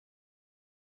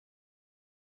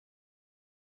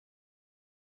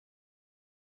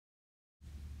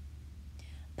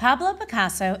Pablo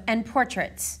Picasso and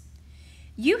portraits.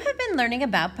 You have been learning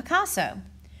about Picasso,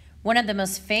 one of the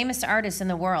most famous artists in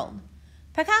the world.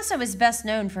 Picasso is best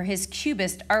known for his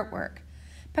Cubist artwork.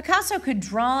 Picasso could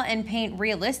draw and paint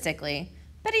realistically,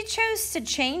 but he chose to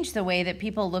change the way that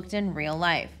people looked in real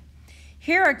life.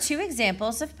 Here are two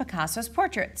examples of Picasso's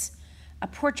portraits. A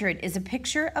portrait is a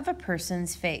picture of a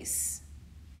person's face.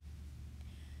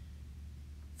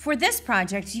 For this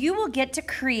project, you will get to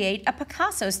create a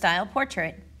Picasso-style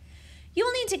portrait. You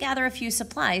will need to gather a few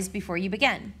supplies before you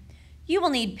begin. You will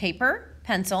need paper,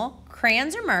 pencil,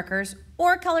 crayons or markers,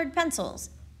 or colored pencils.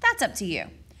 That's up to you.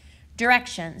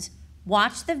 Directions.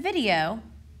 Watch the video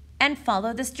and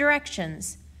follow the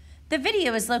directions. The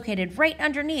video is located right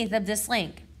underneath of this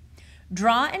link.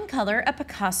 Draw and color a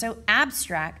Picasso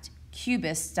abstract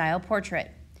Cubist-style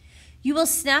portrait. You will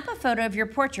snap a photo of your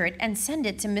portrait and send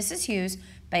it to Mrs. Hughes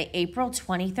by April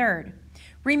 23rd.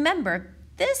 Remember,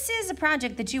 this is a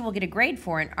project that you will get a grade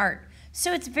for in art,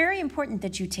 so it's very important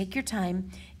that you take your time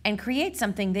and create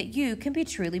something that you can be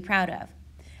truly proud of.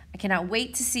 I cannot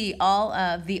wait to see all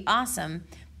of the awesome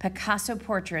Picasso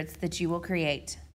portraits that you will create.